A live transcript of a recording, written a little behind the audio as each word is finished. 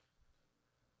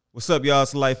What's up, y'all?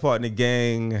 It's the Life Partner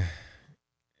Gang.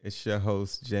 It's your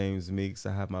host, James Meeks.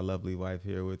 I have my lovely wife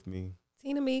here with me.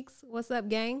 Tina Meeks. What's up,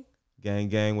 gang?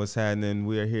 Gang, what's happening?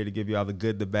 We are here to give y'all the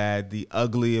good, the bad, the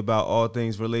ugly about all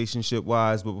things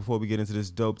relationship-wise. But before we get into this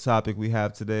dope topic we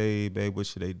have today, babe, what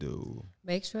should they do?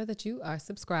 Make sure that you are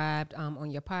subscribed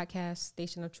on your podcast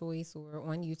station of choice or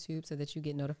on YouTube so that you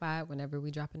get notified whenever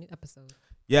we drop a new episode.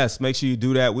 Yes, make sure you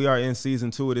do that. We are in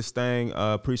season 2 of this thing.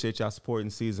 Appreciate y'all supporting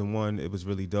season 1. It was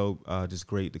really dope. Just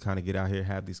great to kind of get out here,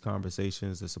 have these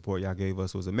conversations. The support y'all gave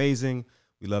us was amazing.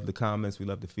 We love the comments. We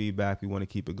love the feedback. We want to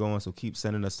keep it going. So keep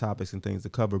sending us topics and things to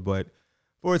cover. But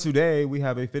for today, we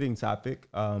have a fitting topic,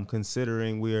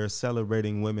 considering we are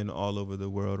celebrating women all over the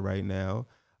world right now.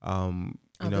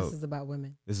 This is about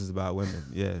women. This is about women,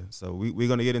 yeah. So we're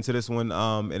going to get into this one.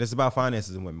 And it's about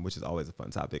finances and women, which is always a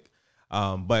fun topic.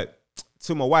 But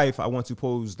to my wife, I want to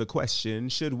pose the question,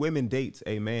 should women date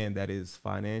a man that is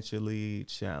financially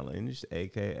challenged,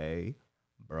 a.k.a.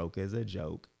 broke as a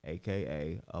joke,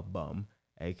 a.k.a. a bum,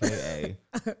 a.k.a.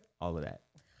 all of that?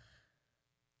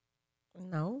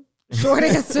 No. Short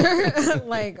answer,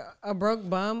 like a broke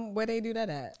bum, where they do that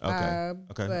at?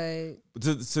 Okay. But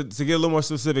to get a little more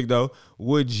specific, though,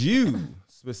 would you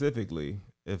specifically,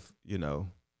 if,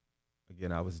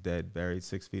 again, I was dead, buried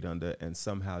 6 feet under, and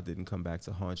somehow didn't come back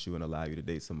to haunt you and allow you to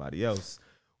date somebody else,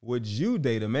 would you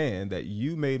date a man that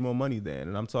you made more money than?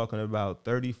 And I'm talking about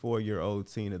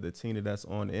 34-year-old Tina, the Tina that's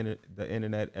on the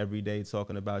internet every day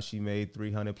talking about she made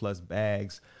 300 plus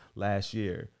bags last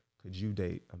year. Could you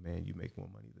date a man you make more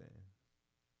money than?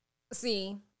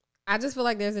 See, I just feel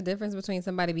like there's a difference between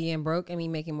somebody being broke and me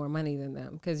making more money than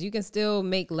them, because you can still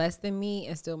make less than me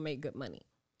and still make good money.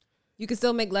 You can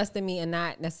still make less than me and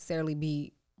not necessarily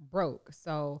be broke.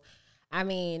 So, I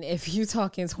mean, if you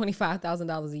talking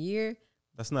 $25,000 a year,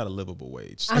 that's not a livable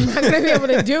wage. I'm not going to be able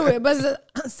to do it. But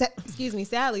excuse me,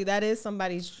 sadly, that is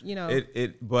somebody's,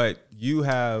 But you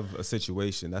have a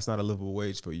situation. That's not a livable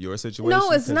wage for your situation.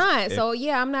 No, it's not. So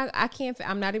yeah, I'm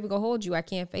not even gonna hold you. I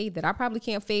can't fade that. I probably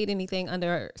can't fade anything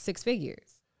under 6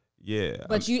 figures. Yeah.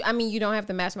 But you don't have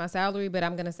to match my salary, but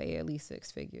I'm gonna say at least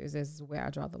 6 figures. This is where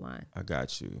I draw the line. I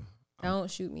got you. Don't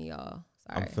shoot me, y'all.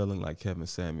 Sorry. I'm feeling like Kevin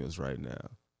Samuels right now.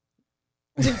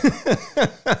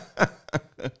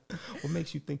 What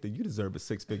makes you think that you deserve a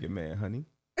 6-figure man, honey?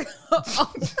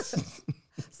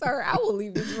 Sir, I will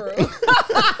leave this room.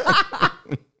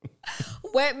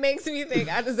 What makes me think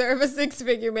I deserve a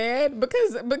 6-figure man?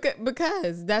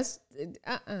 Because that's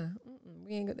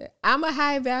we ain't good there. I'm a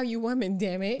high value woman,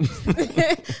 damn it.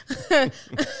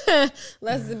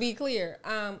 Let's be clear.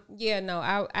 I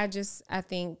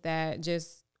think that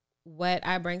just what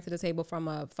I bring to the table from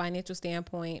a financial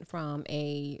standpoint, from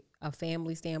a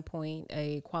family standpoint,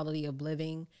 a quality of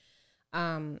living,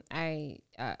 and I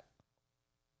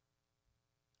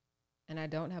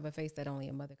don't have a face that only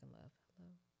a mother can love.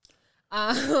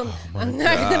 I'm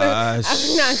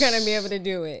not gonna be able to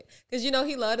do it, because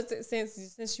he loved to,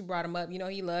 since you brought him up.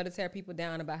 He loved to tear people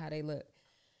down about how they look.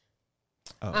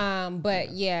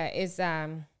 It's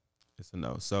a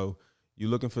no. So you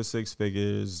looking for 6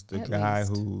 figures? The guy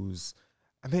least. Who's,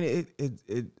 I mean,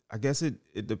 I guess if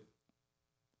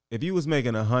you was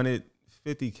making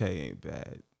 150K ain't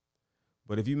bad,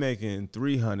 but if you making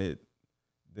 300,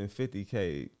 then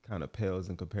 50K kind of pales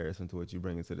in comparison to what you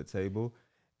bring to the table.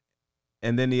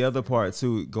 And then the other part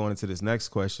too, going into this next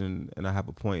question, and I have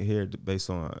a point here based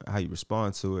on how you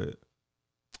respond to it.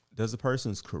 Does a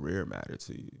person's career matter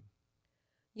to you?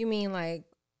 You mean like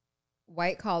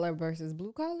white collar versus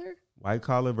blue collar? White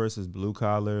collar versus blue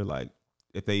collar, like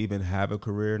if they even have a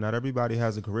career. Not everybody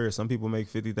has a career. Some people make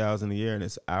 $50,000 a year and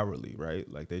it's hourly,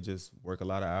 right? Like they just work a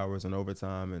lot of hours and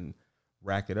overtime and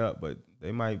rack it up. But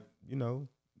they might,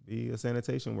 be a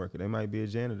sanitation worker. They might be a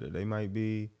janitor. They might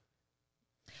be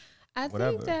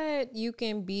whatever. Think that you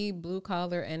can be blue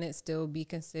collar and it still be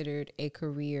considered a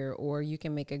career, or you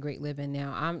can make a great living.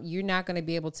 Now, you're not going to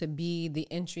be able to be the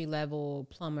entry level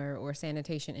plumber or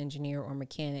sanitation engineer or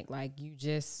mechanic like you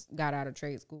just got out of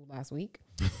trade school last week.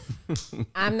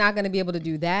 I'm not going to be able to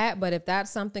do that. But if that's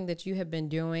something that you have been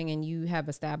doing and you have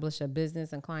established a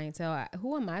business and clientele,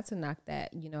 who am I to knock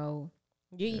that? You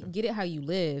get it how you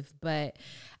live. But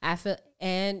I feel,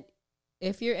 and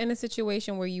if you're in a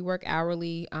situation where you work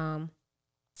hourly,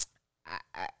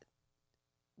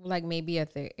 like maybe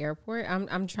at the airport,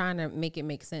 I'm trying to make it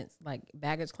make sense, like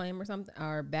baggage claim or something,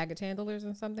 or baggage handlers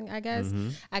or something, I guess. Mm-hmm.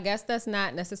 I guess that's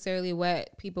not necessarily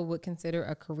what people would consider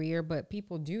a career, but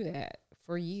people do that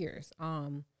for years.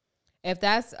 If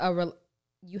that's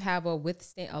you have a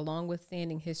long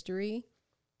withstanding history,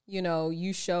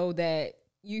 you show that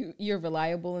you're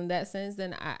reliable in that sense,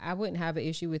 then I wouldn't have an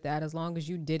issue with that as long as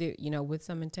you did it, with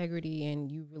some integrity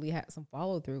and you really had some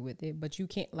follow through with it. But you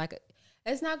can't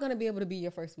it's not going to be able to be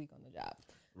your first week on the job.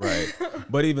 Right.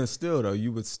 But even still though,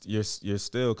 you're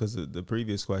still, because the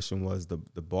previous question was the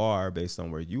bar based on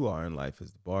where you are in life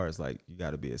is the bar is like, you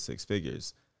got to be at 6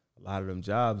 figures. A lot of them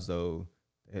jobs though,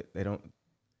 they don't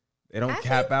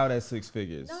cap out at 6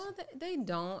 figures. No, they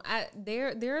don't.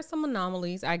 There are some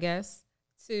anomalies, I guess,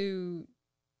 to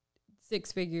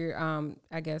 6-figure,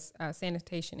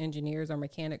 sanitation engineers or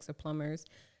mechanics or plumbers.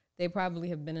 They probably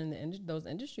have been in those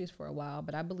industries for a while,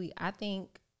 but I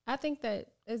think that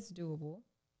it's doable.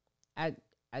 But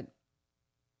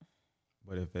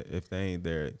if they ain't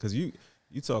there, because you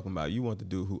talking about you want the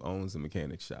dude who owns the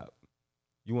mechanic shop.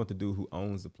 You want the dude who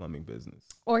owns the plumbing business,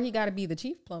 or he got to be the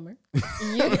chief plumber.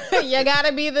 you got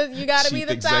to be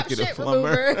the top shit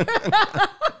remover.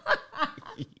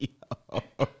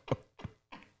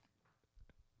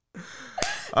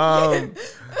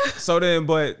 So then,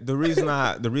 but the reason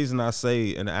I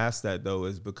say and ask that though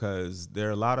is because there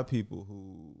are a lot of people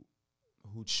who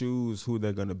choose who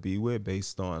they're gonna be with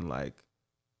based on like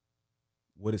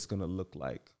what it's gonna look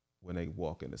like when they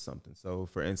walk into something. So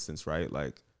for instance, right,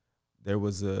 like there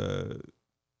was a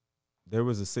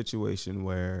situation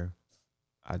where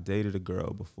I dated a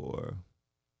girl before,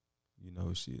 you know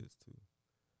who she is too,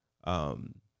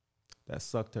 that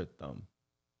sucked her thumb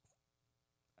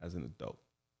as an adult.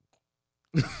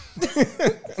 Sorry.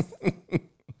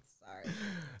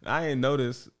 I ain't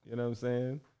noticed, you know what I'm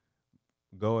saying,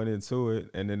 going into it,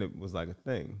 and then it was like a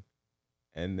thing.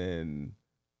 And then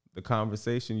the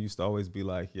conversation used to always be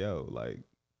like, yo, like,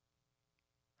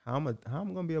 how am I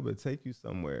gonna be able to take you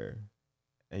somewhere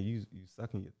and you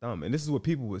sucking your thumb? And this is what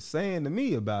people were saying to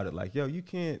me about it. Like, yo,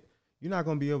 you're not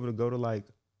gonna be able to go to like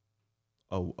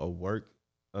a work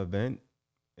event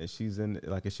and she's in,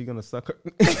 like, is she gonna suck her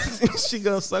is she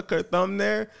gonna suck her thumb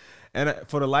there? And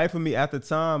for the life of me at the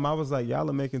time, I was like, y'all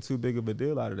are making too big of a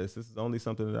deal out of this. This is only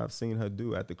something that I've seen her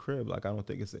do at the crib. Like, I don't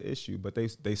think it's an issue. But they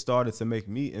started to make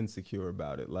me insecure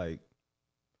about it. Like,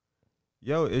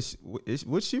 yo,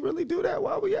 would she really do that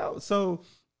while we out? So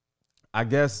I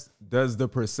guess, does the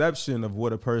perception of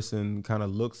what a person kind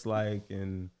of looks like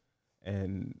and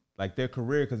like their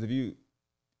career, because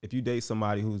if you date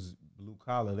somebody who's blue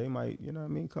collar, they might, you know what I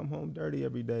mean, come home dirty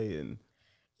every day. And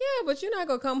yeah, but you're not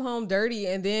gonna come home dirty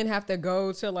and then have to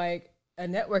go to like a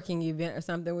networking event or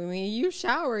something. I mean, you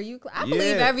shower, I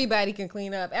believe everybody can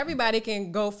clean up. Everybody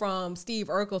can go from Steve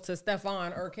Urkel to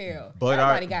Stefan Urkel. But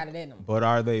everybody got it in them. But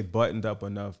are they buttoned up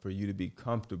enough for you to be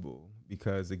comfortable?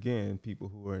 Because again, people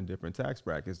who are in different tax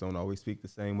brackets don't always speak the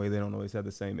same way. They don't always have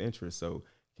the same interests. So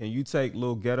can you take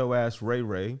little ghetto ass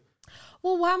Ray?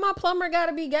 Well, why my plumber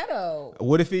gotta be ghetto?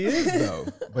 What if he is though?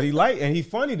 But he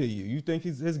funny to you. You think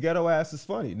his ghetto ass is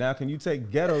funny. Now, can you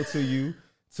take ghetto to you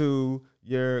to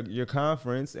your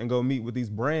conference and go meet with these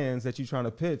brands that you're trying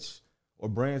to pitch or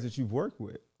brands that you've worked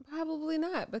with? Probably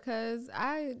not, because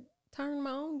I turned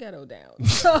my own ghetto down.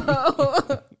 So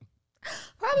probably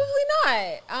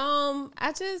not.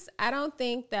 I don't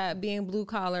think that being blue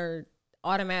collar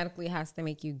automatically has to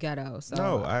make you ghetto. So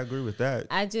no, I agree with that.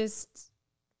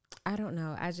 I don't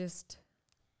know.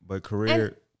 But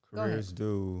careers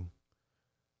do.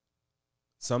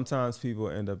 Sometimes people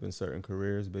end up in certain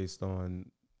careers based on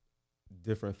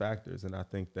different factors, and I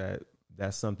think that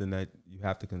that's something that you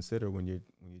have to consider when you're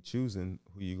choosing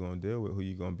who you're going to deal with, who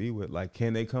you're going to be with. Like,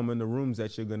 can they come in the rooms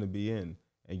that you're going to be in,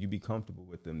 and you be comfortable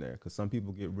with them there? Because some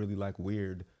people get really like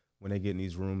weird when they get in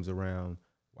these rooms around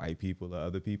white people or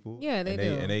other people. Yeah, they do.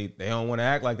 And they don't want to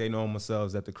act like they know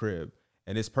themselves at the crib.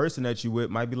 And this person that you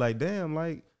with might be like, damn,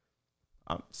 like,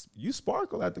 you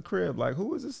sparkle at the crib. Like,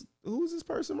 who is this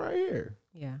person right here?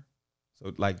 Yeah.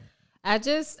 So like, I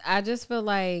just feel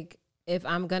like if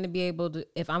I'm gonna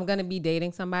be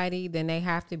dating somebody, then they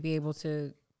have to be able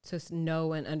to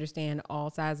know and understand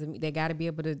all sides of me. You got to be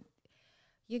able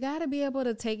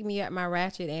to take me at my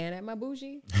ratchet and at my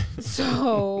bougie.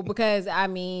 So because I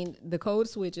mean, the code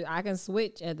switch, I can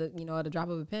switch at the drop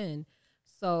of a pen.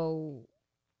 So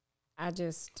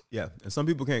yeah, and some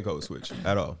people can't code switch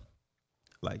at all.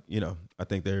 Like, I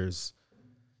think there's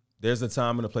a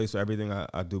time and a place for everything.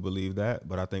 I do believe that,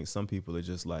 but I think some people are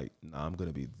just like, nah, I'm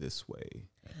gonna be this way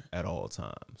at all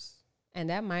times. And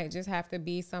that might just have to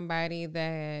be somebody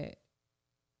that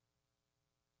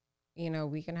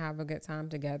we can have a good time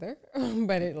together,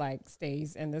 but it like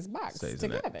stays in this box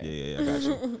together. Yeah, I got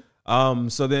you.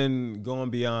 So then going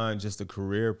beyond just the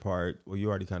career part, well, you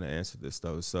already kind of answered this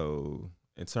though. So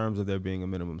in terms of there being a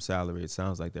minimum salary, it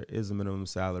sounds like there is a minimum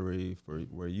salary for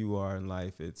where you are in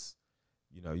life. It's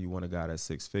you know, you want a guy that's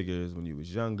 6 figures when you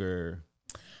was younger?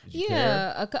 Did you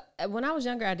Yeah, when I was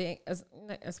younger, I didn't,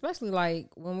 especially like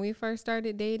when we first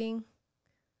started dating.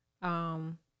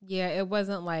 Yeah, it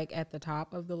wasn't like at the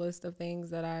top of the list of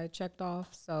things that I checked off.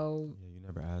 So Yeah, you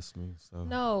never asked me. So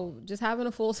no, just having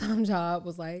a full-time job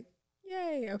was like,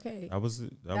 yay, okay. that was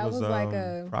like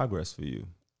a progress for you.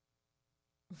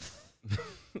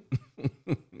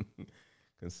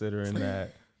 Considering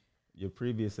that your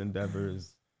previous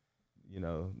endeavors, you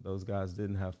know, those guys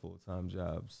didn't have full-time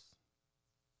jobs.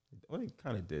 Well, they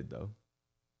kind of did though.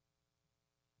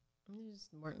 They just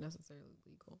weren't necessarily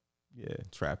legal. Yeah,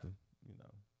 trapping, you know,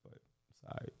 but it's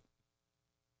all right.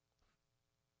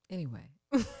 Anyway.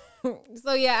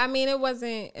 So yeah, I mean, it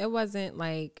wasn't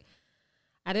like,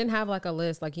 I didn't have like a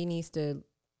list, like he needs to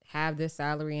have this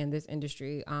salary in this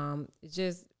industry. It's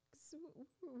just,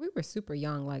 we were super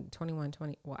young, like 21,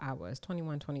 20. Well, I was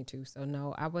 21, 22. So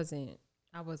no, I wasn't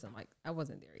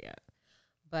there yet.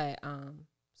 But,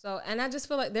 so, and I just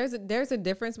feel like there's a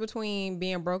difference between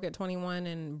being broke at 21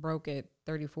 and broke at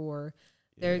 34.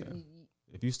 Yeah.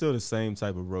 If you still the same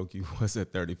type of broke you was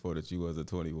at 34 that you was at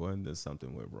 21, then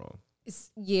something went wrong.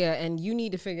 Yeah, and you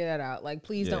need to figure that out. Like,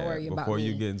 please don't worry about me. Before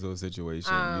you get into a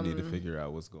situation, you need to figure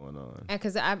out what's going on. And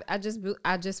because I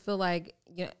just feel like,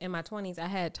 you know, in my 20s, I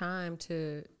had time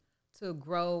to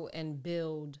grow and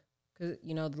build. Because,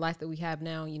 you know, the life that we have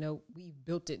now, you know, we've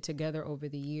built it together over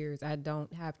the years. I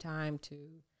don't have time to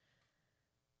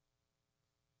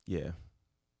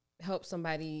help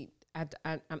somebody. I'm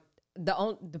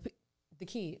the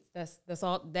kids. That's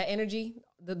all. That energy,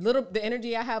 the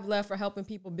energy I have left for helping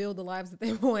people build the lives that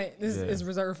they want is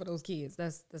reserved for those kids.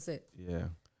 That's it. Yeah,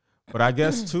 but I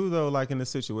guess too though, like in this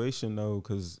situation though,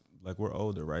 because like we're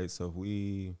older, right? So if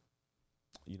we,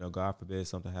 you know, God forbid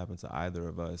something happened to either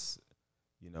of us,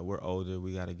 you know, we're older.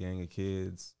 We got a gang of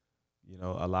kids. You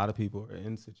know, a lot of people are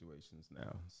in situations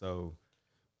now. So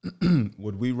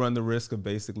would we run the risk of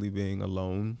basically being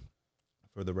alone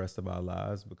for the rest of our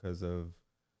lives because of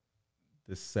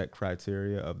this set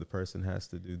criteria of the person has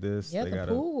to do this? Yeah, the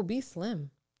pool will be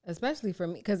slim, especially for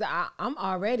me, because I'm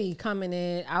already coming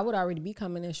in. I would already be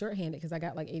coming in shorthanded because I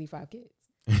got like 85 kids.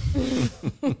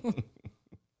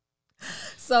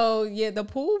 So yeah, the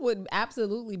pool would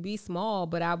absolutely be small,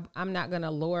 but I'm not gonna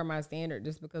lower my standard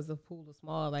just because the pool is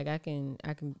small. Like I can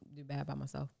do bad by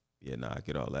myself. Yeah, I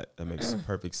get all that. That makes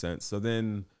perfect sense. So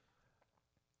then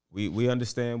we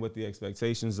understand what the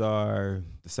expectations are,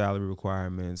 the salary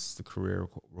requirements, the career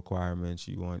requirements.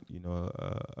 You want, you know,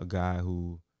 a guy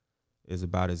who is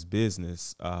about his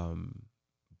business.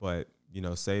 But, you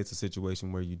know, say it's a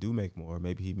situation where you do make more.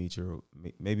 Maybe he meets your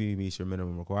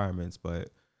minimum requirements. But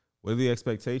what are the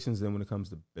expectations then when it comes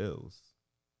to bills?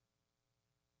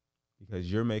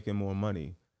 Because you're making more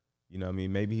money. You know what I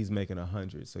mean? Maybe he's making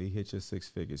 100, so he hits your 6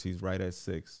 figures. He's right at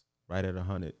 6, right at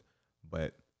 100,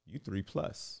 but you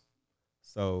 3+.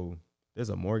 So there's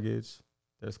a mortgage,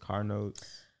 there's car notes.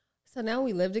 So now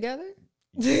we live together?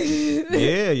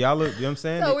 Yeah, y'all look, you know what I'm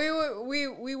saying? So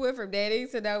we went from dating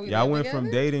to now we y'all live went together?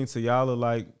 from dating to y'all are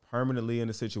like permanently in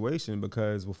a situation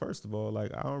because, well, first of all,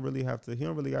 like he don't really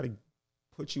got to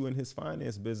put you in his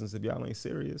finance business if y'all ain't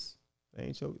serious. They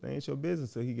ain't your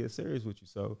business till he gets serious with you.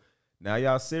 So now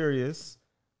y'all serious,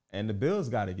 and the bills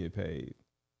got to get paid.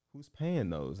 Who's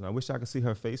paying those? And I wish I could see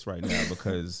her face right now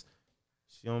because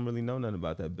she don't really know nothing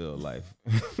about that bill life.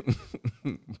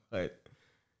 But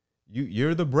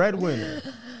you're the breadwinner.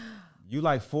 You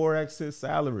like 4x his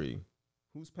salary.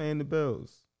 Who's paying the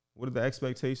bills? What are the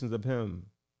expectations of him?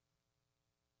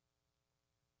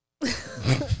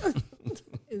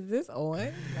 Is this on?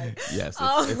 Like, yes,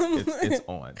 it's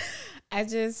on. I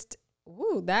just,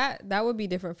 that would be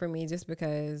different for me just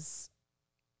because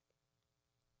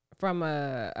from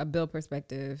a bill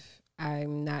perspective,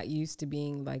 I'm not used to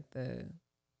being like to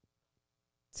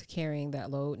carrying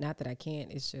that load. Not that I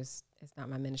can't, it's not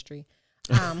my ministry.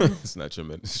 It's not your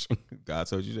ministry. God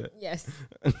told you that? Yes.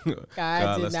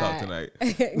 God, did let's not. talk tonight.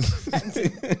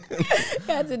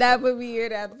 God did not put me here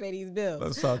to have to pay these bills.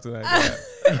 Let's talk tonight.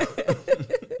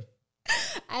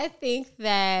 I think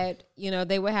that, you know,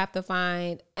 they would have to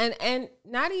find, and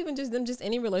not even just them, just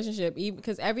any relationship, even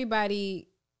because everybody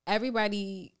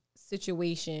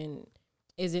situation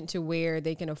isn't to where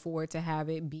they can afford to have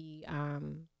it be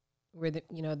where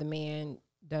the man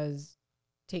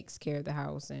takes care of the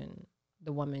house and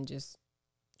the woman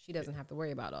she doesn't have to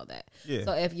worry about all that. Yeah.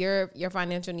 So if your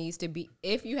financial needs to be,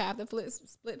 if you have the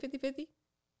split 50-50,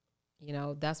 you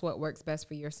know, that's what works best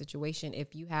for your situation. If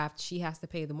she has to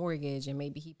pay the mortgage and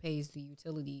maybe he pays the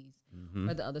utilities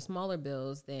or the other smaller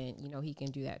bills, then, you know, he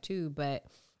can do that too. But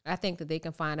I think that they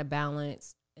can find a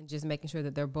balance and just making sure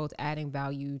that they're both adding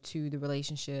value to the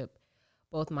relationship,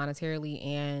 both monetarily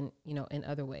and, you know, in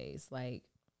other ways. Like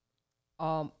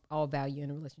all value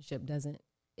in a relationship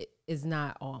is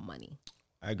not all money.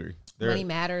 I agree. Money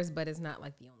matters, but it's not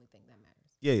like the only thing that matters.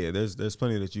 Yeah. There's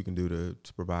plenty that you can do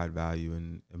to provide value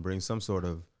and bring some sort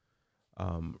of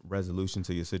resolution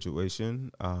to your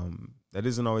situation. That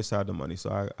isn't always tied to money.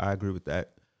 So I agree with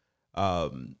that.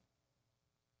 But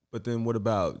then what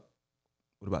about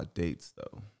dates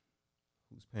though?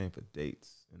 Who's paying for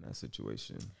dates in that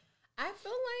situation? I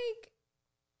feel like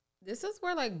this is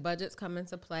where like budgets come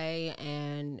into play,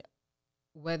 and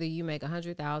whether you make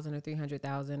 100,000 or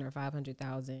 300,000 or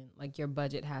 500,000, like your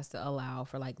budget has to allow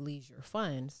for like leisure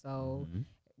fun. So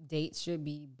dates should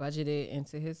be budgeted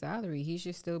into his salary. He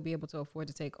should still be able to afford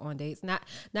to take on dates. Not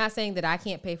saying that I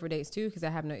can't pay for dates too, because I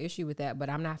have no issue with that, but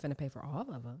I'm not going to pay for all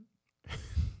of them.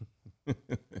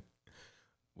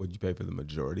 Would you pay for the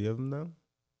majority of them though?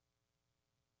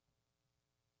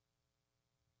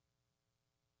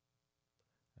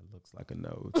 That looks like a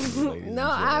no. No,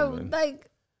 I like.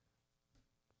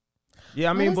 Yeah,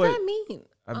 I mean, what does that mean?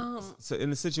 So in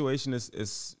the situation,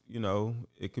 it's you know,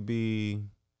 it could be.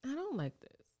 I don't like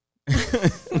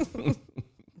this.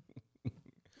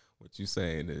 What you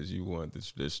saying is you want the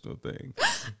traditional thing.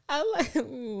 I like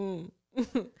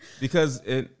because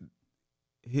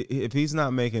if he's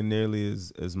not making nearly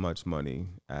as much money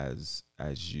as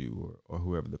you or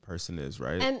whoever the person is,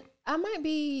 right? And I might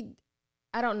be,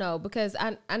 I don't know, because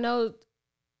I know,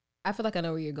 I feel like I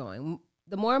know where you're going.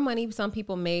 The more money some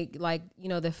people make, like, you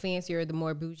know, the fancier, the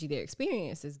more bougie their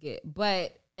experiences get.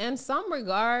 But in some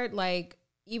regard, like,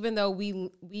 even though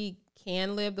we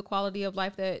can live the quality of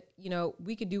life that, you know,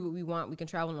 we can do what we want, we can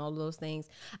travel and all of those things,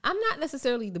 I'm not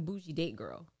necessarily the bougie date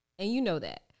girl. And you know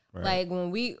that. Right. Like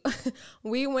when we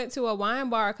went to a wine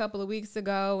bar a couple of weeks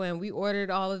ago and we ordered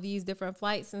all of these different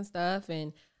flights and stuff,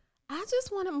 and I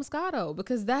just wanted Moscato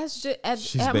because that's just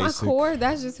at my core,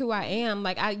 that's just who I am.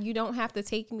 Like you don't have to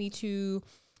take me to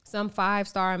some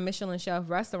 5-star Michelin chef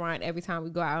restaurant every time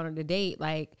we go out on a date.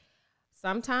 Like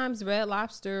sometimes Red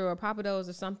Lobster or Papados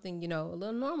or something, you know, a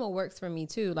little normal works for me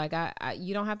too. Like I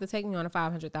you don't have to take me on a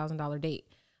 $500,000 date.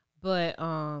 But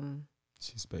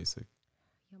she's basic.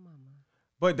 Your mama.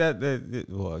 But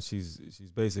well, she's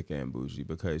basic and bougie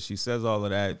because she says all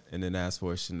of that and then asks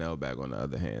for a Chanel bag on the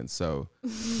other hand. So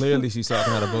clearly she's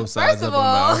talking out of both sides of her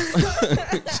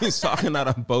mouth. She's talking out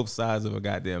of both sides of her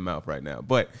goddamn mouth right now.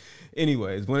 But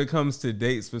anyways, when it comes to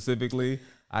dates specifically,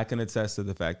 I can attest to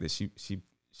the fact that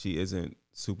she isn't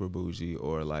super bougie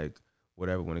or like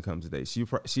whatever when it comes to dates.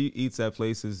 She eats at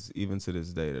places even to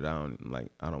this day that I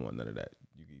don't want none of that.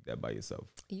 You can eat that by yourself.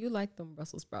 You like them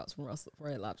Brussels sprouts from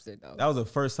Red Lobster though. That was the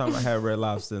first time I had Red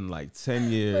Lobster in like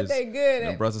 10 years. But they good.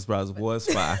 And the Brussels sprouts was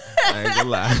fire. I ain't gonna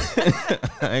lie.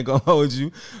 I ain't gonna hold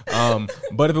you.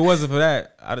 But if it wasn't for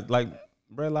that, I'd like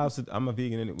Red Lobster. I'm a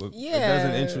vegan anyway. Yeah. It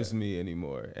doesn't interest me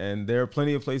anymore. And there are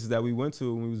plenty of places that we went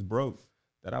to when we was broke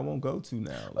that I won't go to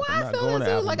now. Like, I'm not going to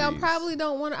Applebee's. Like I probably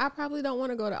don't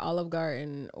want to go to Olive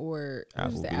Garden or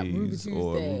Applebee's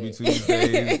or Ruby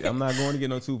Tuesdays. I'm not going to get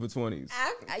no 2 for $20s.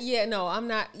 Yeah, no, I'm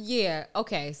not. Yeah,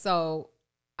 okay, so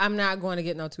I'm not going to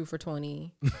get no 2 for $20.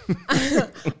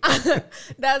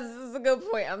 That's a good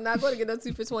point. I'm not going to get no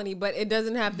 2 for $20, but it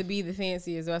doesn't have to be the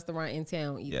fanciest restaurant in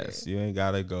town either. Yes, you ain't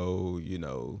gotta go,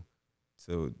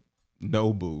 to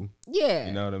Nobu. Yeah.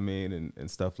 You know what I mean?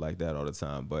 And stuff like that all the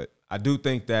time. But I do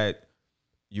think that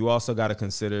you also got to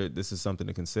consider, this is something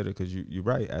to consider because you're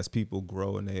right. As people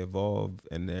grow and they evolve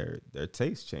and their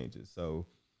taste changes. So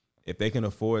if they can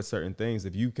afford certain things,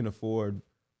 if you can afford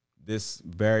this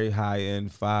very high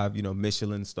end 5,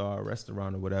 Michelin star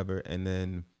restaurant or whatever, and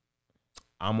then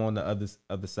I'm on the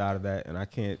other side of that and I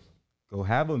can't go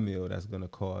have a meal that's going to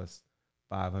cost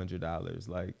 $500.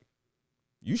 Like,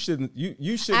 you shouldn't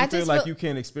feel like you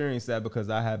can't experience that because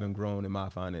I haven't grown in my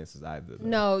finances either.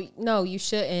 Though. No, you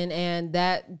shouldn't. And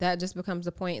that just becomes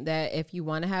the point that if you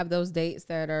want to have those dates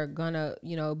that are gonna,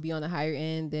 be on the higher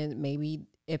end, then maybe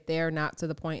if they're not to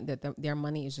the point that their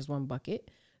money is just one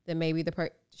bucket, then maybe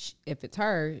if it's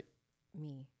her,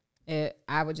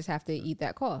 I would just have to eat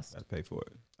that cost. I'd pay for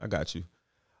it. I got you.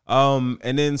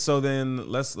 And then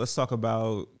let's talk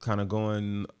about kind of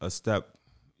going a step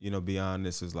beyond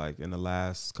this. Is like in the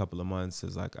last couple of months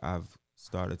is like I've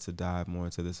started to dive more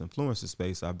into this influencer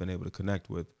space. I've been able to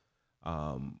connect with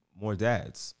more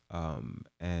dads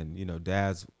and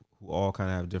dads who all kind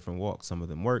of have different walks. Some of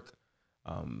them work.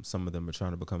 Some of them are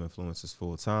trying to become influencers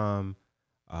full time.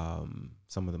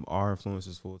 Some of them are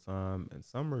influencers full time, and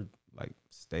some are like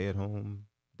stay at home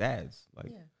dads.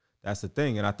 Like that's the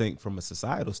thing. And I think from a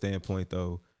societal standpoint,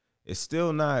 though, it's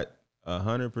still not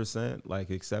 100% like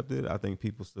accepted. I think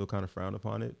people still kind of frown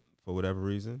upon it for whatever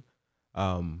reason.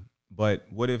 But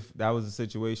what if that was a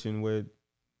situation with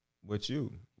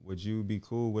you? Would you be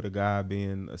cool with a guy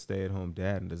being a stay-at-home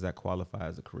dad, and does that qualify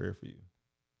as a career for you?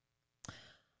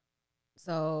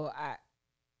 So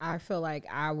I feel like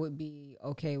I would be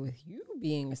okay with you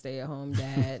being a stay-at-home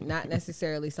dad, not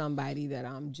necessarily somebody that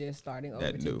I'm just starting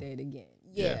over to date again.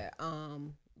 Yeah.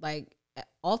 Like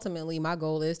ultimately my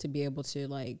goal is to be able to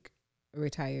like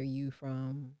retire you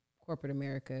from corporate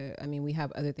America. I mean, we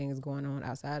have other things going on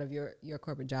outside of your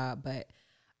corporate job, but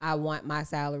I want my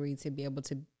salary to be able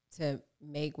to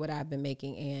make what I've been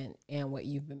making and what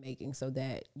you've been making, so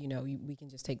that, you know, we can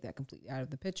just take that completely out of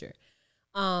the picture.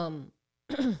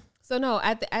 So no,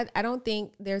 I don't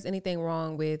think there's anything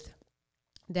wrong with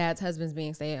dads, husbands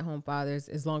being stay-at-home fathers,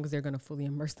 as long as they're going to fully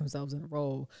immerse themselves in the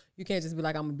role. You can't just be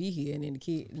like, I'm gonna be here, and then the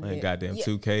kid playing goddamn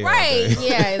 2K, right?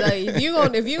 Yeah, like if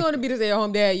you're gonna be the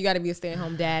stay-at-home dad, you got to be a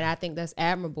stay-at-home dad. I think that's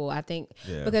admirable. I think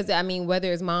because I mean,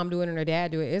 whether it's mom doing it or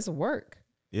dad doing it, it's work.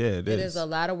 Yeah, it is a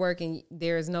lot of work, and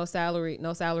there is no salary.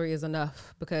 No salary is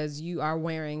enough because you are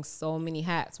wearing so many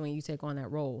hats when you take on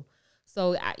that role.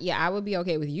 So I would be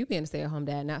okay with you being a stay-at-home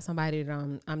dad, not somebody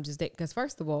that I'm just dating. Because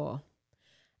first of all,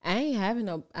 I ain't having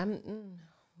no.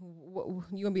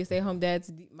 You gonna be a stay-at-home dad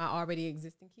to my already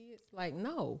existing kids? Like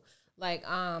no, like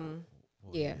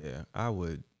yeah. I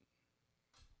would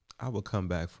come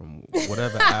back from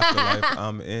whatever afterlife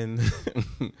I'm in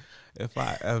if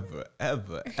I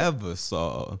ever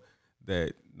saw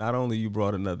that not only you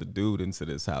brought another dude into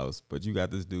this house, but you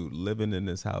got this dude living in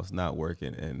this house, not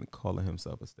working, and calling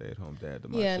himself a stay-at-home dad to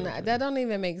my children. Yeah, that don't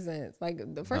even make sense. Like,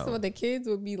 first of all, the kids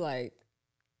would be like,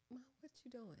 what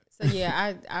you doing? So,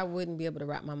 yeah, I wouldn't be able to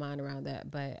wrap my mind around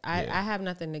that. But I have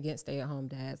nothing against stay-at-home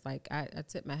dads. Like, I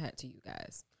tip my hat to you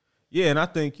guys. Yeah, and I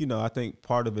think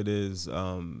part of it is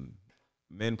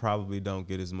men probably don't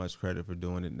get as much credit for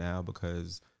doing it now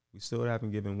because we still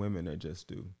haven't given women their just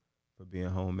due for being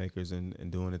homemakers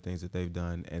and doing the things that they've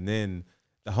done. And then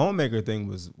the homemaker thing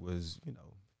was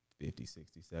 50,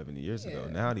 60, 70 years ago.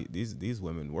 Now these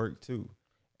women work too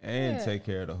and take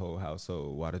care of the whole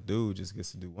household, while the dude just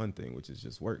gets to do one thing, which is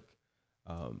just work.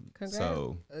 Congrats.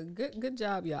 So good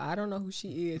job, y'all. I don't know who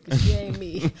she is because she ain't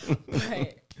me.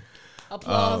 But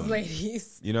applause,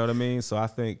 ladies. You know what I mean? So I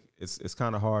think it's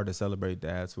kind of hard to celebrate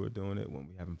dads who are doing it when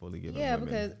we haven't fully given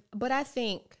women. But I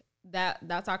think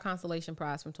that's our consolation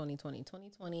prize from 2020.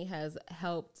 2020 has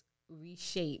helped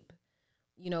reshape,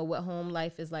 what home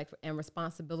life is like and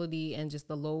responsibility and just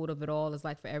the load of it all is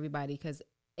like for everybody. Because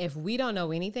if we don't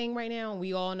know anything right now,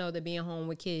 we all know that being home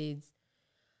with kids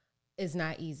is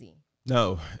not easy.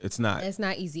 No, it's not. It's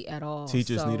not easy at all.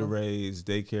 Teachers need a raise.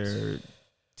 Daycare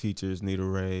teachers need a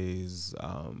raise.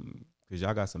 Because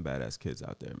y'all got some badass kids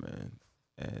out there, man.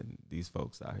 And these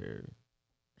folks out here.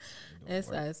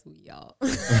 It's us, y'all.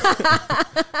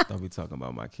 Don't be talking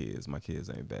about my kids. My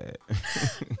kids ain't bad.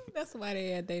 That's why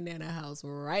they at their Nana house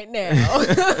right now.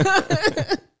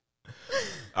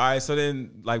 All right, so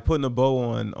then like putting a bow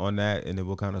on that, and then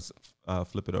we'll kind of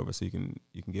flip it over so you can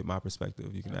get my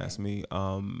perspective. You can ask me,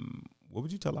 what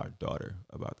would you tell our daughter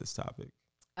about this topic?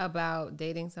 About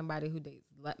dating somebody who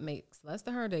makes less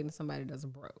than her, dating somebody that's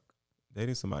broke.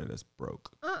 Dating somebody that's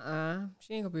broke.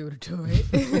 She ain't gonna be able to do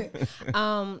it.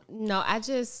 No,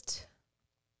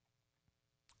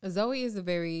 Zoe is a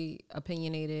very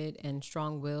opinionated and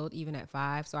strong-willed, even at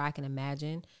 5. So I can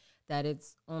imagine that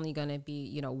it's only gonna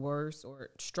be, worse or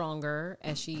stronger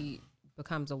as she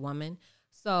becomes a woman.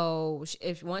 So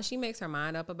if once she makes her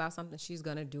mind up about something, she's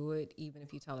gonna do it, even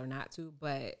if you tell her not to.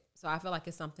 But so I feel like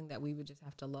it's something that we would just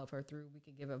have to love her through. We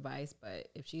could give advice, but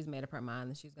if she's made up her mind,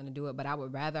 then she's gonna do it. But I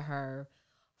would rather her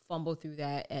fumble through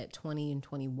that at 20 and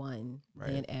 21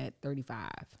 than at 35.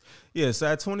 Yeah, so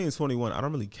at 20 and 21, I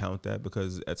don't really count that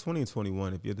because at 20 and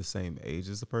 21, if you're the same age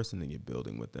as the person, then you're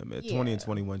building with them. At 20 and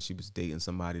 21, she was dating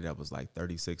somebody that was like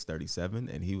 36, 37,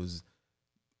 and he was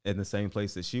in the same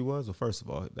place that she was. Well, first of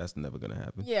all, that's never going to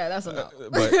happen. Yeah, that's a no.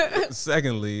 But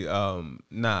secondly,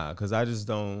 because I just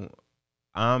don't,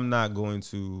 I'm not going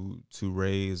to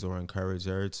raise or encourage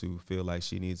her to feel like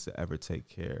she needs to ever take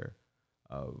care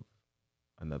of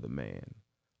another man.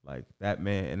 Like that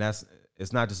man, and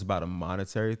it's not just about a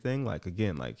monetary thing. Like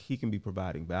again, like he can be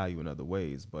providing value in other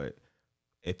ways, but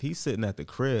if he's sitting at the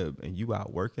crib and you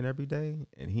out working every day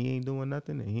and he ain't doing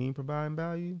nothing and he ain't providing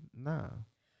value, nah.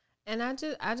 And I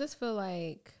just feel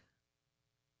like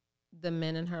the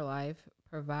men in her life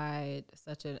provide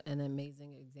such an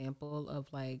amazing example of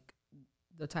like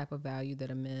the type of value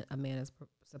that a man is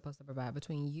supposed to provide.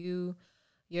 Between you,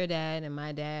 your dad, and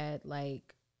my dad,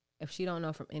 like if she don't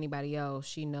know from anybody else,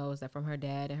 she knows that from her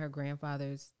dad and her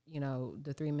grandfathers, you know,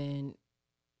 the 3 men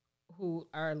who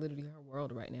are literally her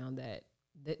world right now, that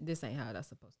this ain't how that's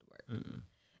supposed to work. Mm-mm.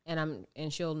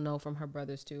 And she'll know from her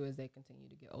brothers too as they continue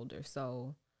to get older.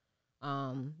 So,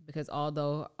 because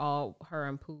although all her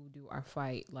and Pooh do our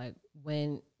fight, like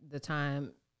when the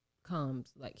time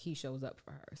comes, like he shows up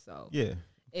for her. So yeah,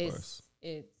 it's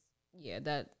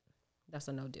that's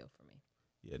a no deal for me.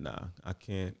 Yeah, nah, I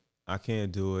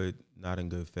can't do it. Not in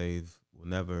good faith. Will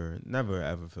never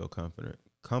ever feel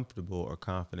comfortable or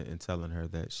confident in telling her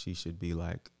that she should be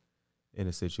like in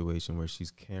a situation where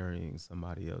she's carrying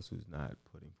somebody else who's not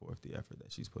putting forth the effort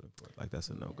that she's putting forth. Like that's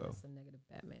a no go. That's a negative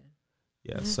Batman.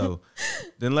 Yeah. So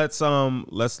then let's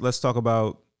talk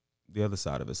about the other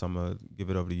side of it. So I'm gonna give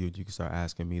it over to you. You can start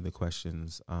asking me the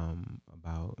questions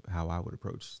about how I would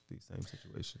approach these same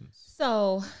situations.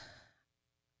 So,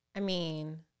 I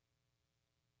mean,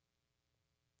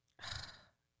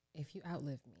 if you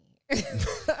outlive me,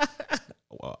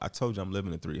 well, I told you I'm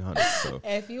living at 300. So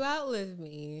if you outlive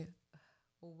me,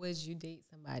 would you date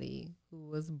somebody who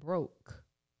was broke,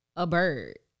 a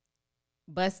bird,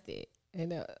 busted,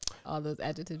 and all those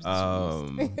adjectives?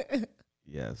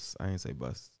 Yes, I ain't say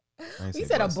bust. You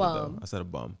said a bum. Though. I said a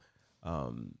bum.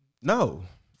 No,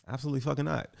 absolutely fucking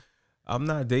not. I'm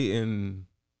not dating.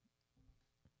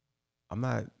 I'm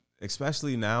not,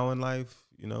 especially now in life.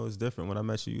 You know, it's different. When I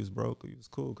met you, you was broke. You was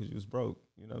cool because you was broke.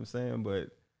 You know what I'm saying? But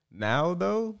now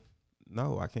though,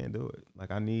 no, I can't do it.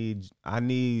 Like I need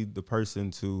the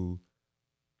person to,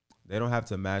 they don't have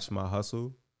to match my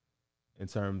hustle in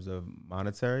terms of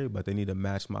monetary, but they need to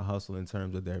match my hustle in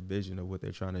terms of their vision of what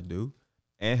they're trying to do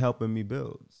and helping me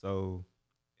build. So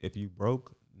if you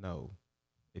broke, no.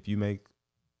 If you make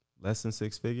less than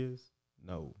 6 figures,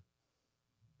 no.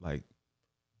 Like,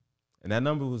 and that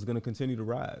number was going to continue to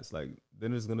rise. Like,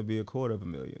 then it's going to be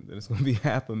 $250,000. Then it's going to be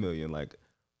 $500,000. Like,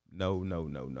 no.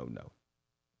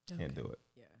 Okay. Can't do it.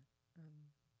 Yeah.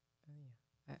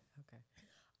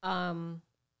 Okay.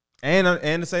 And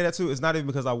to say that too, it's not even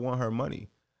because I want her money.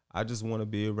 I just want to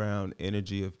be around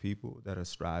energy of people that are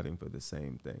striving for the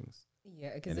same things.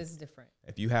 Yeah, because it's different.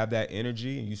 If you have that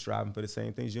energy and you striving for the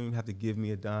same things, you don't even have to give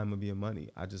me a dime of your money.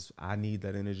 I need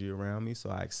that energy around me, so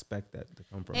I expect that to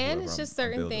come from. And it's just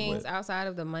certain things outside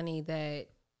of the money that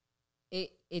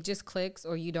it just clicks,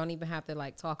 or you don't even have to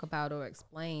like talk about or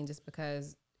explain, just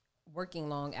because working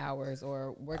long hours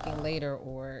or working later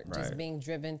or just being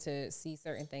driven to see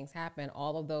certain things happen.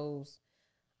 All of those,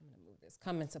 I'm gonna move this,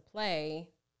 come into play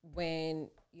when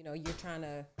you're trying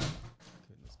to.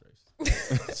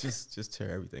 just tear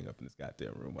everything up in this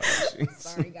goddamn room.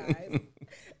 Sorry, guys.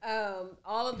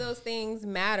 All of those things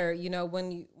matter,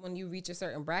 when you reach a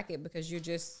certain bracket, because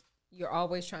you're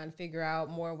always trying to figure out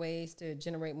more ways to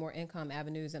generate more income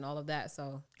avenues and all of that.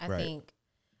 So I think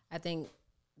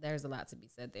there's a lot to be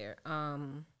said there.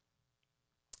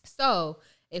 So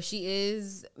if she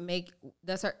is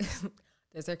does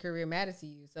her career matter to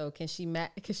you? So can she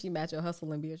match your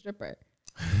hustle and be a stripper?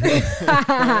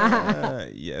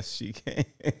 Yes, she can.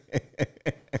 I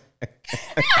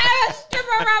have a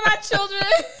stripper around my children.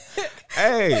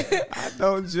 Hey, I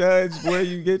don't judge where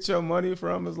you get your money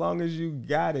from as long as you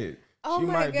got it. Oh she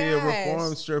might be a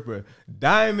reformed stripper.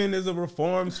 Diamond is a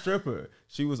reformed stripper.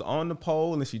 She was on the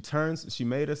pole and she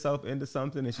made herself into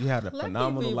something, and she had a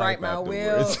phenomenal life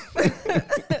afterwards.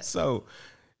 So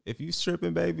if you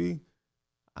stripping, baby,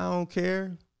 I don't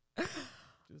care.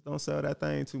 Just don't sell that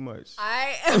thing too much.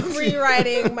 I am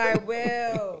rewriting my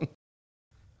will.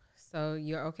 So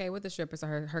you're okay with the stripper, so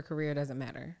her career doesn't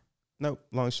matter? Nope,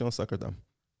 long as she don't suck her thumb.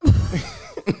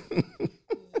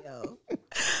 Yo.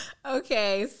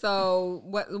 Okay, so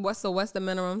what's the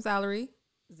minimum salary?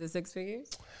 Is it 6 figures?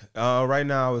 Right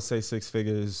now I would say 6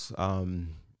 figures.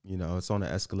 It's on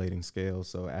an escalating scale.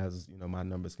 So as my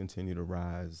numbers continue to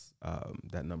rise,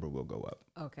 that number will go up.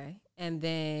 Okay. And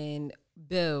then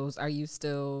bills, are you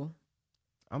still?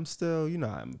 I'm still,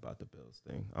 I'm about the bills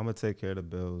thing. I'm gonna take care of the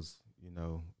bills,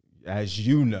 as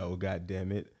you know, God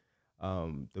damn it.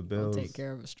 The bills. I'll take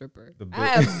care of a stripper.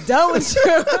 I am done with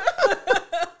you.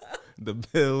 The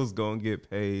bills gonna get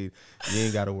paid. You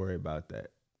ain't gotta worry about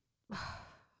that.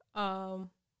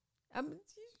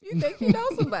 You think you know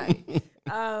somebody.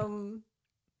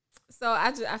 So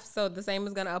the same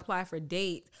is gonna apply for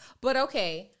dates. But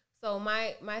okay, so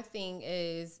my thing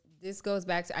is, this goes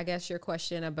back to, I guess, your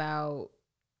question about,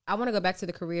 I want to go back to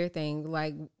the career thing,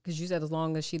 like, because you said as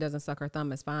long as she doesn't suck her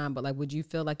thumb, it's fine. But like, would you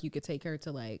feel like you could take her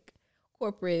to like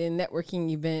corporate and networking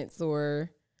events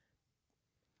or?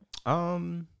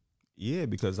 Yeah,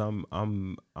 because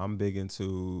I'm big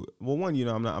into, well, one,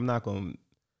 I'm not going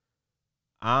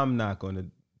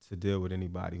to to deal with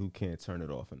anybody who can't turn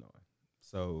it off and on.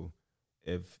 So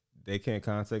if they can't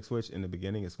context switch in the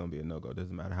beginning, it's going to be a no-go.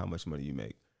 Doesn't matter how much money you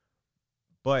make.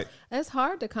 But it's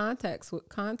hard to context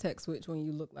switch when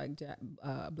you look like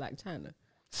Black China.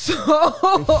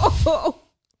 So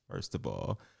first of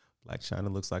all, Black China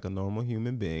looks like a normal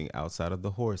human being outside of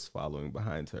the horse following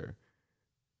behind her.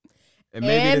 And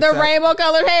the rainbow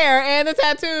colored hair and the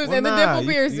tattoos and the dimple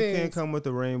piercings. You can't come with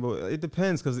the rainbow. It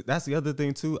depends, because that's the other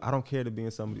thing too. I don't care to be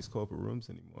in some of these corporate rooms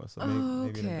anymore. So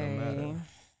maybe it don't matter.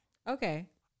 Okay.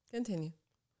 Continue.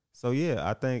 So yeah,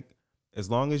 I think as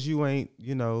long as you ain't,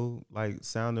 like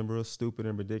sounding real stupid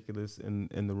and ridiculous in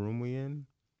the room we in,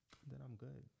 then I'm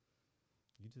good.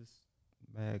 You just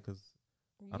mad because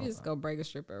you just go break a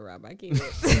stripper around my kids.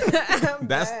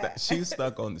 She's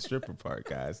stuck on the stripper part,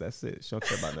 guys. That's it. She don't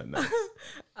care about nothing else.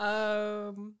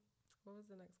 What was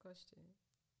the next question?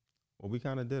 Well, we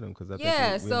kind of did them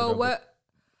because So what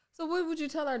would you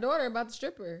tell our daughter about the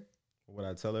stripper? What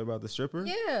I tell her about the stripper?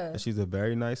 Yeah, she's a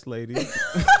very nice lady,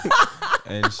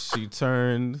 and she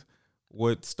turned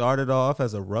what started off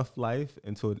as a rough life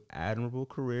into an admirable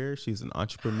career. She's an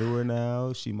entrepreneur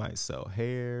now. She might sell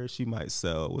hair. She might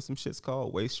sell, what's some shit's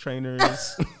called? Waist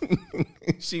trainers.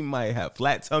 She might have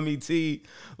flat tummy tea.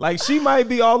 Like, she might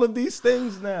be all of these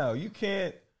things now. You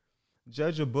can't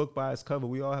judge a book by its cover.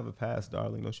 We all have a past,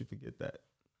 darling. Don't you forget that.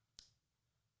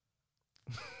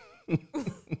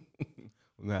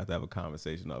 We're going to have a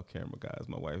conversation off camera, guys.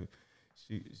 My wife,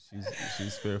 she's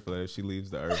fearful that if she leaves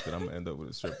the earth that I'm going to end up with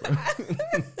a stripper.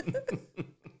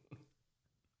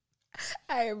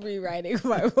 I am rewriting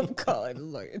my calling a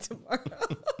lawyer tomorrow.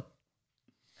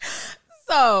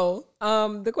 So,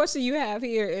 the question you have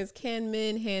here is, can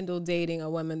men handle dating a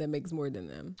woman that makes more than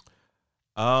them?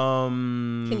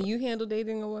 Can you handle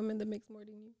dating a woman that makes more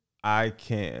than you? I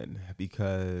can,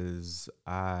 because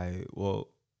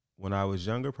when I was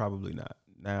younger, probably not.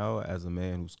 Now, as a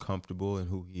man who's comfortable in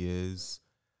who he is,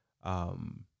 I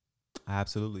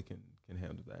absolutely can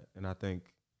handle that. And I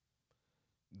think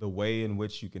the way in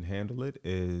which you can handle it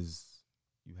is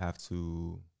you have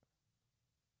to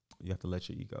let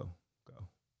your ego go.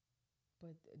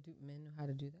 But do men know how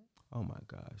to do that? Oh my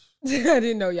gosh. I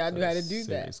didn't know y'all knew how to do that.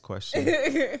 Serious question.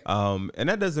 And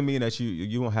that doesn't mean that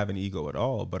you won't have an ego at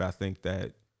all, but I think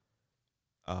that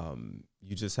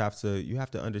you just have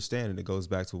to understand, and it goes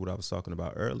back to what I was talking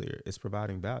about earlier. It's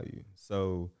providing value.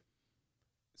 So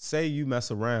say you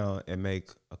mess around and make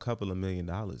a couple of $1 million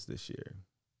this year.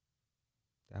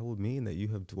 That would mean that you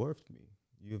have dwarfed me.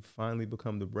 You have finally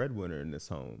become the breadwinner in this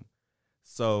home.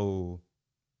 So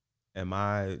am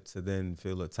I to then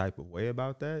feel a type of way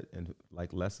about that and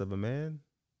like less of a man?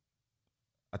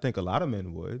 I think a lot of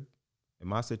men would. In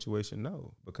my situation,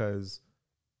 no, because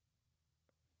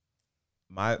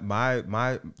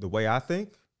the way I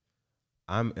think,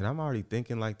 I'm already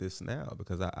thinking like this now,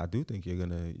 because I do think you're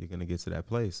gonna get to that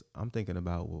place. I'm thinking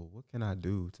about, well, what can I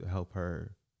do to help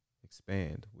her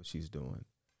expand what she's doing?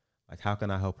 Like, how can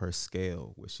I help her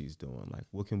scale what she's doing? Like,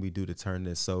 what can we do to turn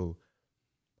this so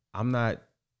I'm not,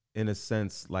 in a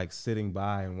sense, like sitting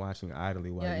by and watching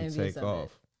idly while you take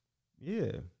off.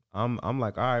 Yeah. I'm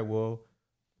like, all right, well,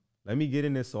 let me get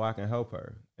in this so I can help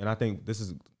her. And I think this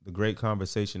is the great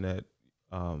conversation that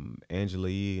Angela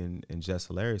Yee and Jess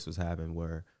Hilarious was having,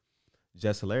 where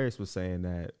Jess Hilarious was saying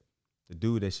that the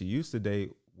dude that she used to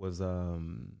date was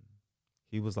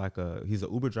he's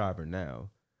an Uber driver now,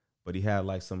 but he had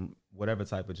like some whatever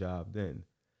type of job then.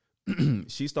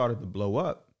 She started to blow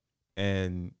up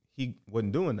and he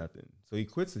wasn't doing nothing. So he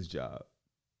quits his job.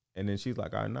 And then she's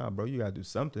like, all right, nah, bro, you gotta do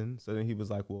something. So then he was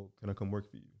like, well, can I come work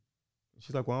for you?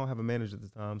 She's like, well, I don't have a manager at the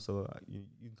time, so you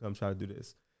can come try to do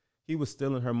this. He was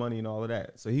stealing her money and all of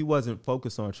that. So he wasn't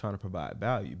focused on trying to provide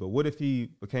value. But what if he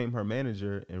became her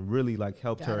manager and really like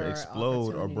helped her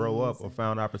explode or grow up or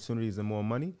found opportunities and more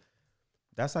money?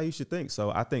 That's how you should think.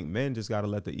 So I think men just got to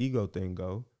let the ego thing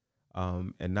go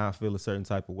and not feel a certain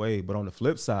type of way. But on the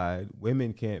flip side,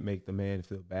 women can't make the man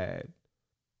feel bad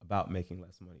about making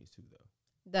less money too, though.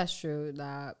 That's true.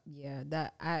 I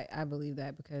believe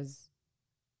that, because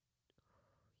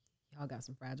y'all got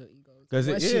some fragile egos.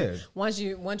 Because once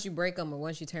you break them or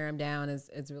once you tear them down,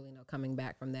 it's really no coming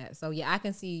back from that. So yeah, I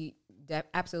can see that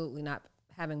absolutely not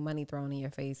having money thrown in your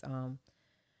face.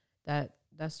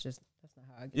 That's not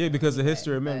how I get. Yeah, because the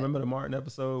history of men. Remember the Martin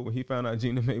episode when he found out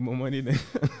Gina made more money than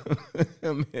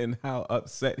him and how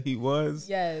upset he was.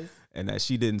 Yes, and that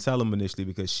she didn't tell him initially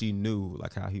because she knew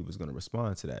like how he was going to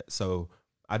respond to that. So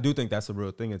I do think that's a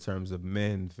real thing in terms of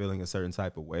men feeling a certain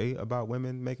type of way about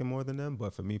women making more than them.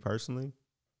 But for me personally,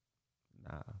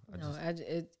 nah.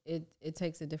 It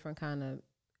takes a different kind of.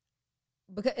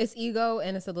 because it's ego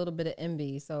and it's a little bit of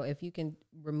envy. So if you can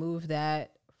remove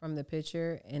that from the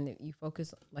picture and you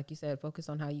focus, like you said, focus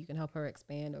on how you can help her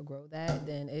expand or grow that,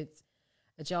 then it's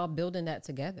y'all building that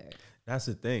together. That's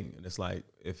the thing. And it's like,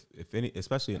 if any,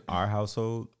 especially in our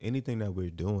household, anything that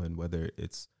we're doing, whether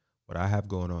it's what I have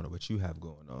going on or what you have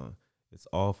going on, it's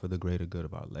all for the greater good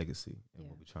of our legacy and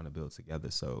what we're trying to build together.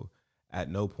 So at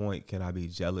no point can I be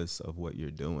jealous of what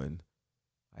you're doing.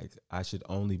 Like, I should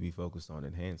only be focused on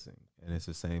enhancing. And it's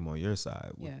the same on your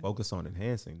side. We focus on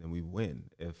enhancing, then we win.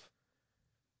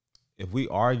 If we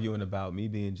arguing about me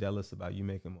being jealous about you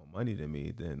making more money than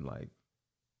me, then like,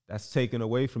 that's taken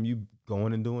away from you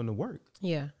going and doing the work.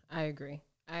 Yeah, I agree.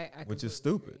 I which is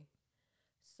stupid. Agree.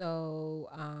 So,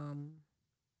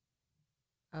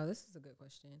 this is a good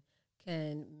question.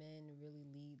 Can men really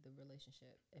lead the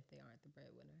relationship if they aren't the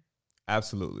breadwinner?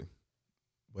 Absolutely.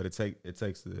 But it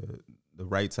takes the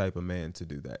right type of man to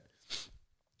do that.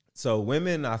 So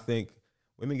women, I think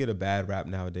women get a bad rap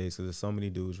nowadays because there's so many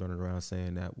dudes running around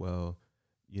saying that, well,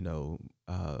 you know,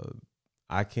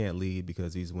 I can't lead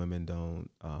because these women don't,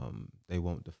 they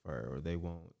won't defer, or they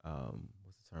won't,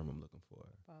 what's the term I'm looking for?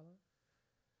 Follow?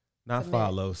 Not submit.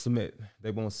 Follow, submit.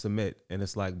 They won't submit. And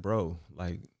it's like, bro,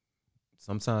 like,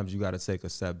 sometimes you got to take a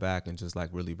step back and just like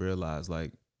really realize,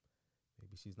 like,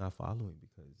 maybe she's not following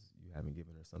because you haven't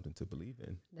given her something to believe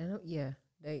in.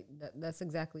 That's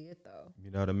exactly it, though.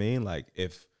 You know what I mean? Like,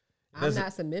 if I'm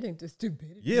not submitting to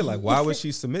stupidity. Yeah, like, why would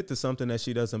she submit to something that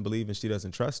she doesn't believe and she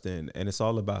doesn't trust in? And it's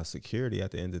all about security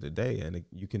at the end of the day. And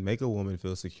you can make a woman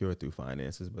feel secure through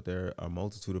finances, but there are a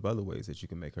multitude of other ways that you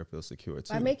can make her feel secure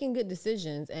too. By making good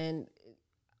decisions, and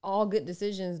all good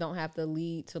decisions don't have to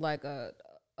lead to like a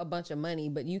bunch of money,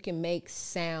 but you can make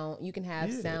sound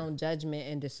judgment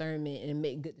and discernment and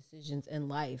make good decisions in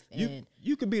life. And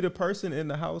you could be the person in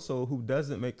the household who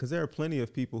doesn't make, because there are plenty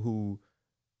of people who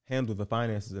handle the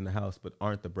finances in the house but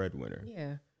aren't the breadwinner.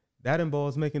 Yeah. That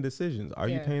involves making decisions. Are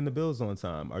you paying the bills on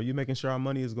time? Are you making sure our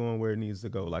money is going where it needs to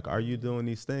go? Like, are you doing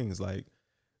these things? Like,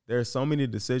 there are so many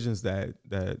decisions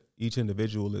that each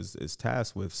individual is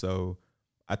tasked with. So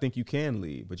I think you can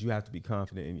lead, but you have to be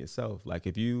confident in yourself. Like,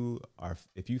 if you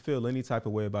feel any type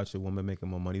of way about your woman making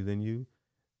more money than you,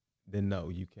 then no,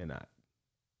 you cannot.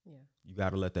 Yeah. You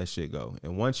got to let that shit go.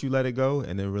 And once you let it go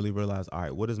and then really realize, all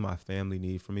right, what does my family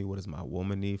need from me? What does my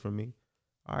woman need from me?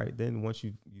 All right, then once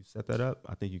you set that up,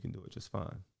 I think you can do it just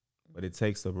fine. But it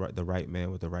takes the right man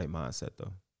with the right mindset,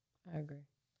 though. I agree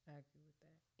with that.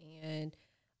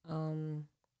 And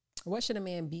what should a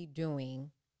man be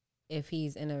doing if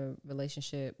he's in a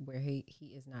relationship where he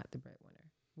is not the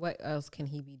breadwinner? What else can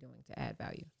he be doing to add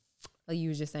value? Like you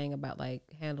were just saying about like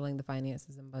handling the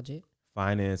finances and budget.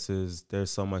 Finances,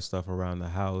 there's so much stuff around the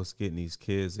house, getting these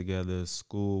kids together,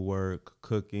 schoolwork,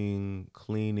 cooking,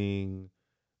 cleaning,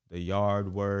 the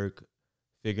yard work,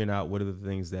 figuring out what are the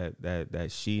things that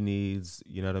she needs,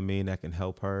 you know what I mean, that can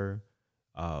help her.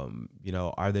 You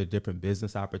know, are there different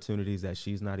business opportunities that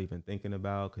she's not even thinking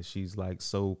about because she's like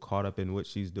so caught up in what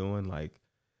she's doing? Like,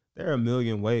 there are a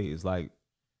million ways. Like,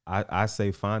 I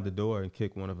say find the door and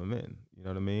kick one of them in. You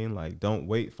know what I mean? Like, don't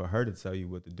wait for her to tell you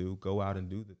what to do. Go out and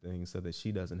do the things so that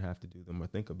she doesn't have to do them or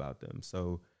think about them.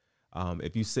 So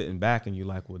if you sitting back and you're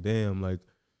like, well, damn, like,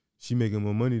 she making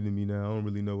more money than me now, I don't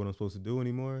really know what I'm supposed to do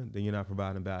anymore, then you're not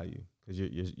providing value because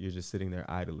you're just sitting there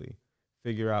idly.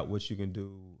 Figure out what you can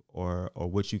do or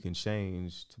what you can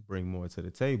change to bring more to the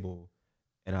table.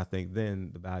 And I think then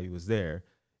the value is there.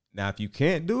 Now, if you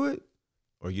can't do it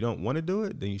or you don't want to do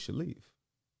it, then you should leave.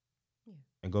 Yeah.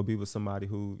 And go be with somebody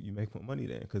who you make more money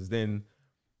than. Because then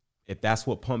if that's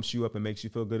what pumps you up and makes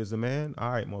you feel good as a man,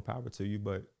 all right, more power to you.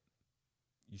 But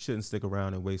you shouldn't stick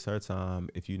around and waste her time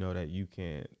if you know that you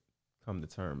can't come to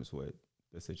terms with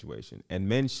the situation. And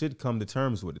men should come to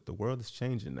terms with it. The world is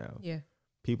changing now. Yeah.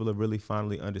 People are really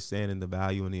finally understanding the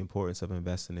value and the importance of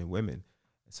investing in women.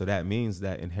 So that means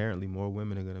that inherently more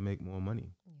women are going to make more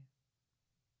money. Yeah.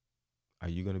 Are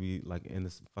you going to be like in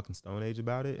this fucking Stone Age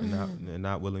about it and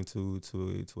not willing to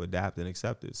adapt and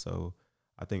accept it? So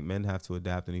I think men have to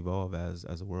adapt and evolve as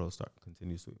the world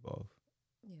continues to evolve.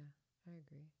 Yeah, I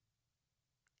agree.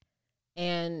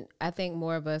 And I think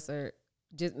more of us are,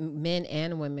 just men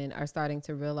and women are starting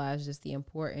to realize just the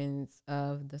importance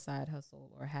of the side hustle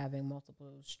or having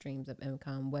multiple streams of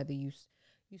income, whether you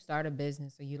start a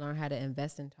business or you learn how to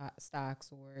invest in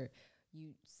stocks or you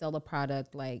sell a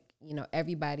product. Like, you know,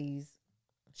 everybody's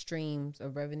streams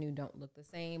of revenue don't look the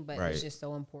same, but it's just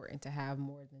so important to have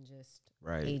more than just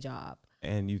a job.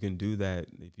 And you can do that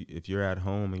if you're at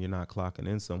home and you're not clocking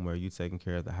in somewhere, you taking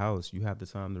care of the house, you have the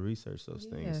time to research those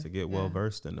things, to get well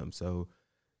versed in them. So,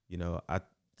 you know, I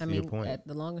mean, your point. At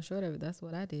the long and short of it, that's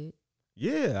what I did.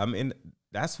 Yeah, I mean,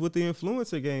 that's what the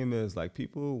influencer game is. Like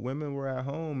women were at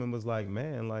home and was like,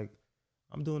 man, like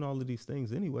I'm doing all of these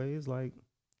things anyways. Like,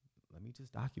 let me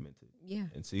just document it. Yeah.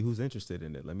 And see who's interested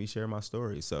in it. Let me share my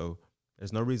story. So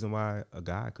there's no reason why a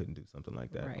guy couldn't do something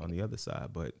like that on the other side.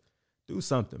 But do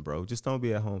something, bro. Just don't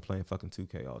be at home playing fucking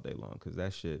 2K all day long, because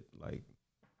that shit, like,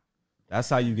 that's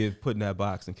how you get put in that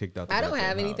box and kicked out the I don't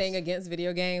have house. anything against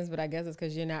video games, but I guess it's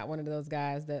because you're not one of those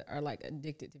guys that are like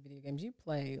addicted to video games. You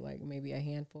play like maybe a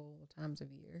handful of times a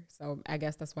year. So I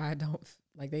guess that's why I don't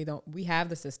like, we have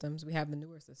the systems, we have the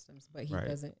newer systems, but he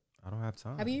doesn't. I don't have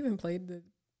time. Have you even played the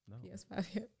PS5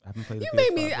 yet? I haven't played the PS5. You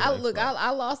made me, I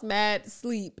lost mad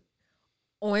sleep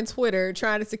on Twitter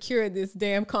trying to secure this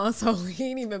damn console. He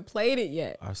ain't even played it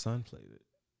yet. Our son played it.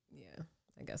 Yeah,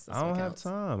 I guess that's I don't have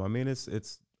time. I mean, it's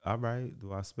all right.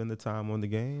 Do I spend the time on the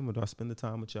game or do I spend the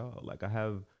time with y'all? Like, I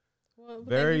have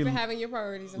very thank you for having your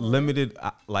priorities in limited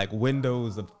like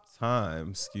windows of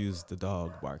time. Excuse the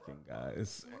dog barking,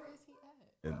 guys. Where is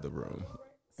he at? In the room.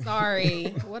 Sorry.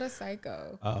 What a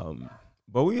psycho.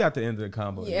 But we got to end the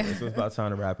combo. Yeah. So it's about time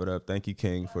to wrap it up. Thank you,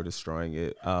 King, for destroying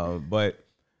it. But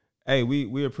hey,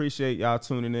 we appreciate y'all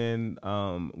tuning in.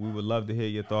 We would love to hear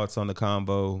your thoughts on the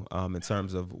combo in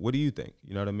terms of what do you think?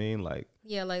 You know what I mean? Like,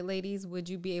 yeah, like ladies, would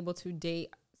you be able to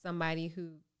date somebody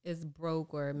who is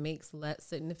broke or makes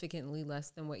significantly less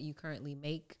than what you currently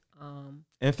make?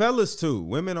 And fellas too.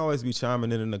 Women always be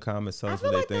chiming in the comments, tell us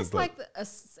what they think. That's like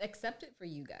accepted for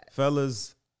you guys.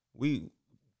 Fellas,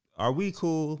 are we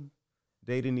cool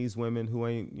dating these women who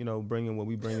ain't, bringing what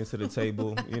we bringing to the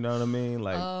table? You know what I mean?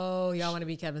 Like, oh, y'all want to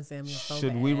be Kevin Samuels so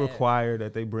should bad. we require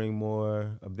that they bring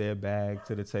more of their bag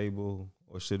to the table,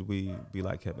 or should we be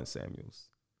like Kevin Samuels?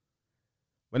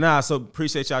 But so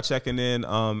appreciate y'all checking in.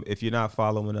 If you're not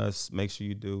following us, make sure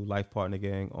you do. Life Partner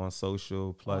Gang on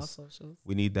social. Plus,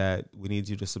 we need that. We need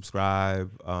you to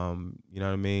subscribe. You know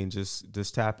what I mean?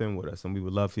 Just tap in with us, and we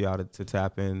would love for y'all to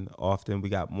tap in often. We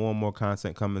got more and more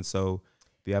content coming, so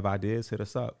if you have ideas, hit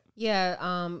us up.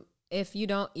 Yeah. If you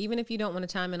don't want to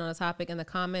chime in on a topic in the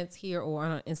comments here or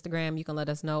on Instagram, you can let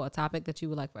us know a topic that you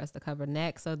would like for us to cover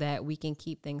next, so that we can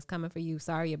keep things coming for you.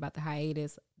 Sorry about the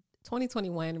hiatus.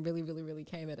 2021 really, really, really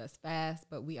came at us fast,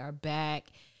 but we are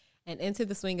back and into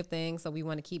the swing of things. So we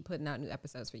want to keep putting out new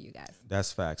episodes for you guys.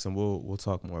 That's facts. And we'll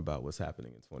talk more about what's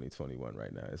happening in 2021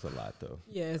 right now. It's a lot though.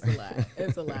 Yeah, it's a lot.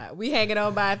 It's a lot. We hanging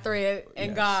on by a thread and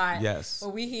yes. God. Yes.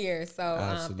 But we here.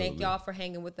 So thank y'all for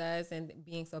hanging with us and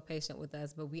being so patient with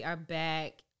us. But we are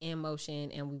back in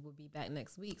motion, and we will be back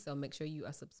next week. So make sure you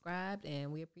are subscribed,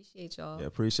 and we appreciate y'all. Yeah,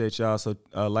 appreciate y'all. So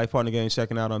Life Partner Gang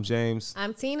checking out. I'm James.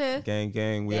 I'm Tina.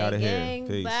 Gang, we out of here.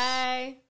 Peace. Bye.